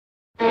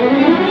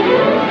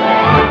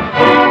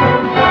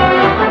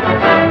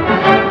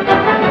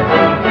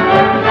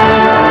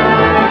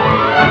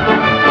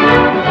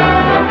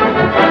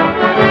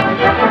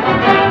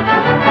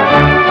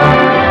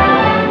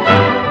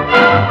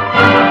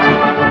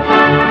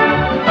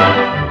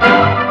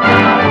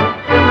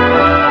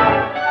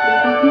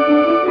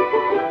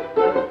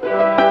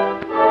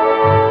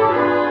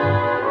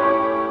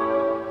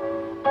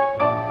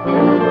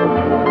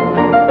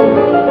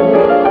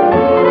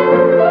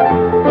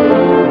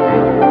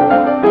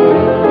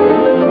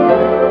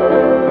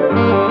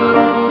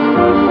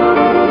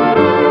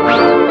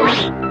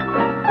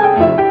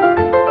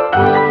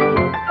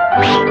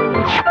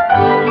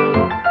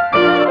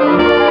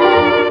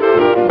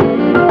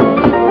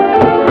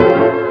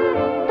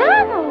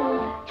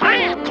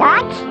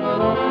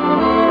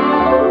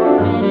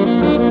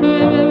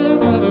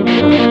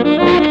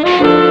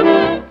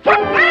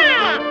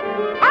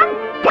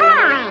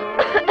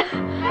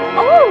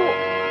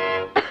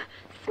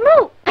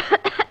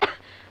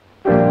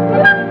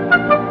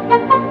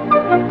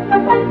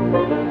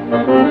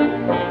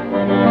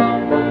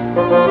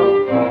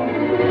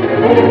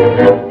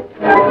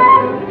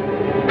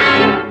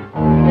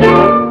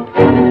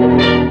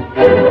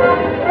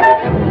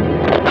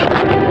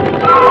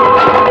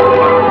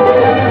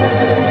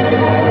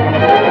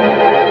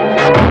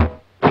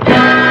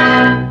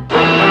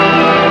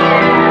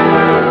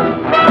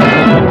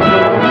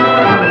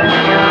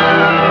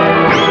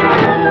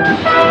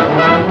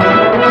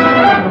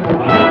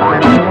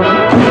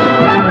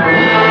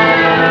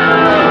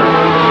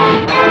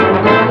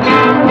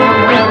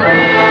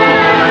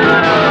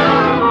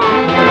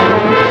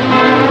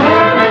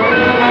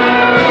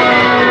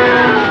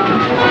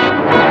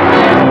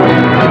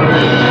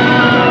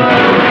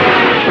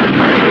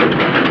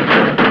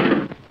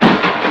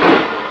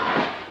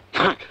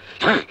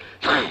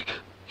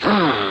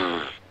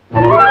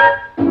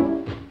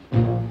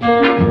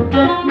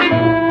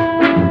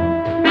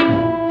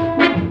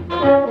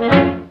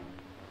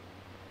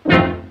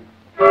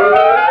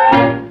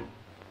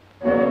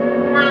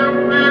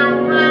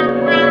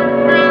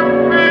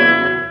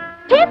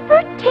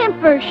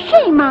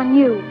Shame on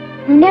you.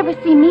 You never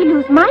see me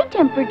lose my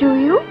temper, do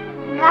you?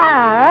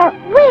 No.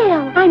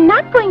 Well, I'm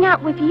not going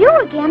out with you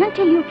again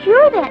until you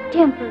cure that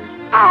temper.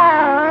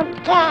 Oh,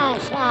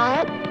 Daisy,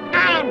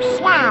 I'm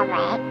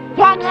sorry.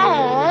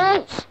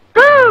 Please.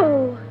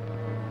 Go!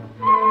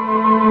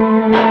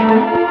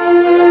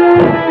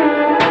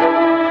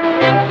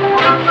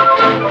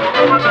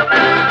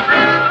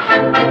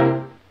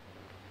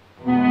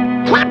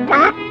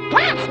 Temper,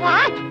 that's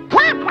it.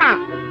 Temper.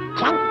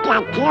 Take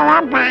the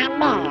cure by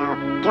mail.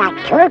 The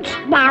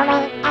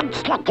Tooth-Berry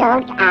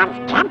Institute of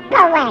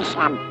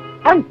Temperism.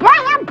 Oh boy,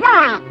 oh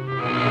boy!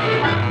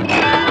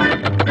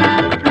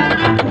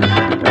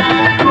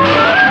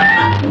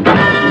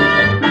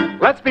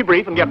 Let's be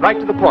brief and get right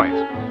to the point.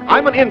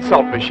 I'm an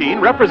insult machine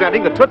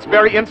representing the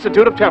Tooth-Berry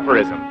Institute of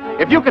Temperism.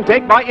 If you can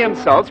take my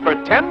insults for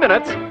 10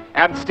 minutes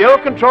and still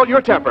control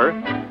your temper,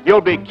 you'll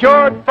be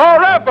cured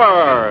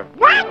forever!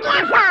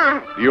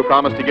 Wonderful! Do you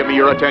promise to give me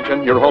your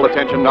attention, your whole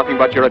attention, nothing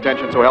but your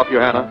attention, so help you,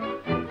 Hannah?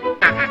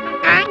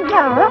 I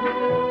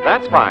do.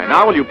 That's fine.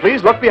 Now, will you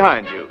please look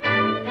behind you?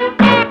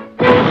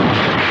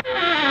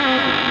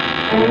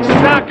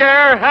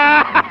 Sucker!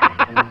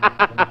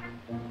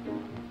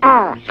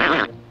 Oh,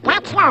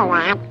 that's all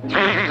right.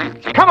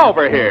 Come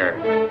over here.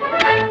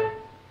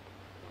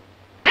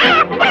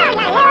 Hey,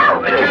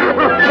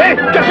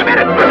 just a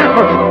minute!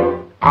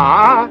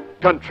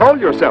 Control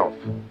yourself.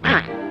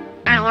 I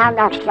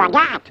almost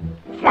forgot.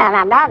 For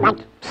a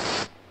moment.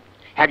 Psst.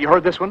 Have you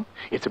heard this one?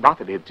 It's about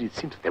that it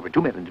seems that there were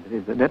two men.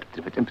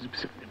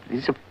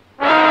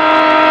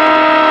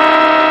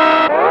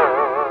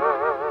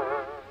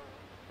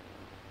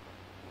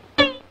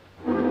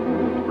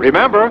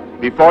 Remember,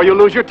 before you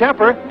lose your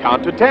temper,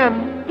 count to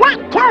 10.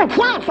 1, 2,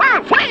 3,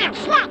 4, 5,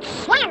 6,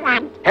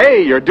 7.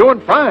 Hey, you're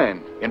doing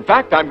fine. In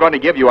fact, I'm going to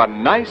give you a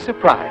nice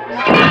surprise.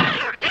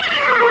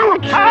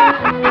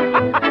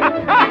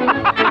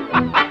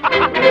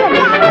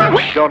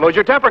 Don't lose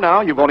your temper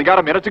now. You've only got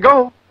a minute to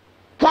go.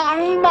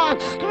 10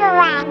 minutes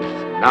strength.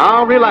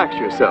 Now relax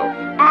yourself.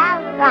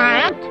 All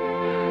right.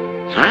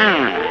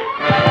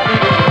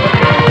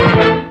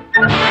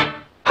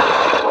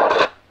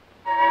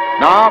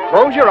 Now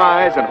close your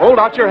eyes and hold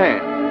out your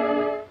hand.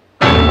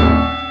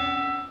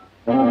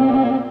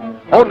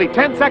 Only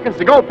 10 seconds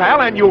to go,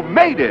 pal, and you've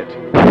made it.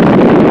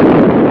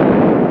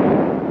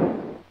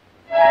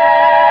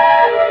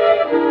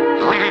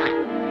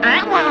 I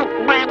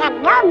ain't mad at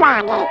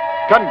nobody.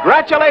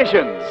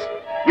 Congratulations!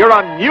 You're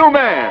a new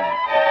man.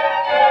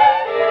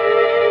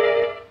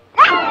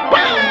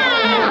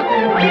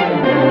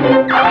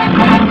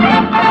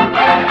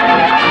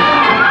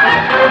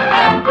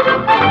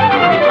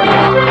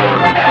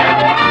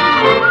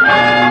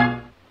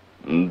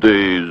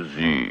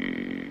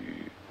 Daisy,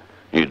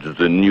 it's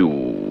the new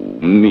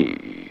me.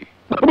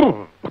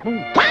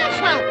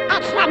 Daisy,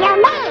 it's the new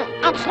me.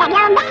 It's the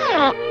new me.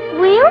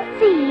 We'll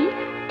see.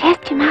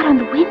 Test him out on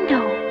the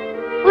window.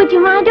 Would you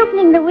mind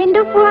opening the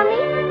window for me?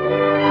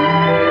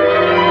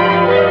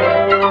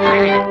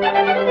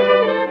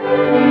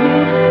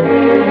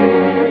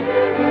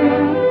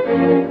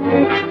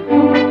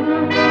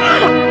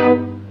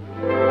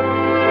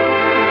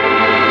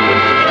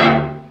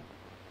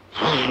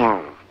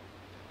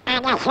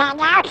 anything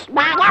else,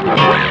 madam?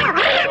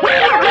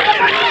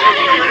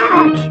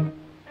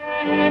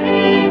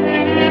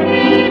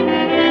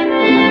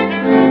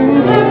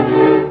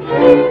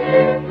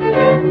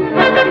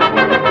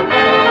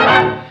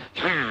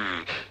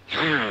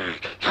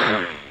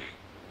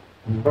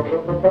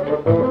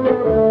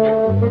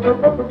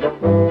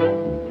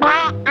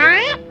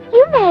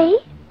 You may.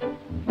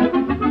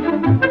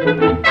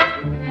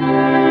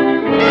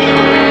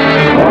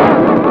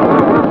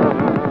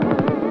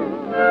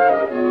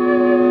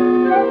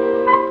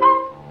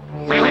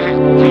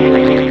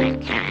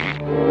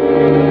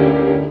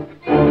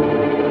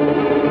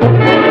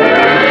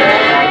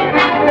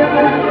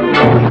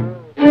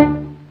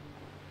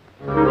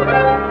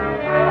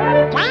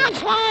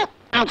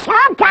 It's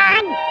all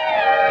done.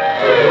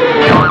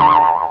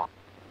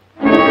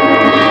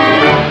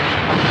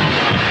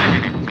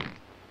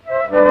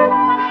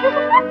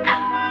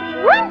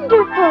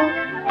 Wonderful!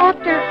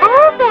 After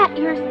all that,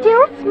 you're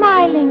still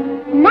smiling.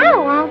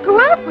 Now I'll go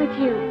out with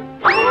you.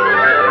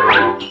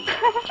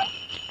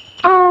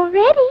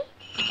 Already?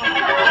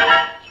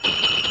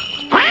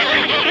 Where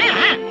did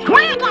you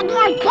pick up the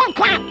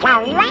landslide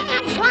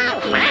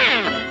hat?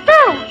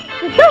 Oh,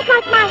 you don't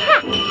like my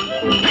hat.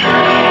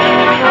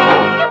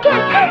 You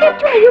can't come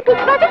into me, you big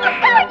brother.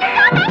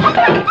 You saw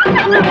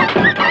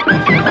that?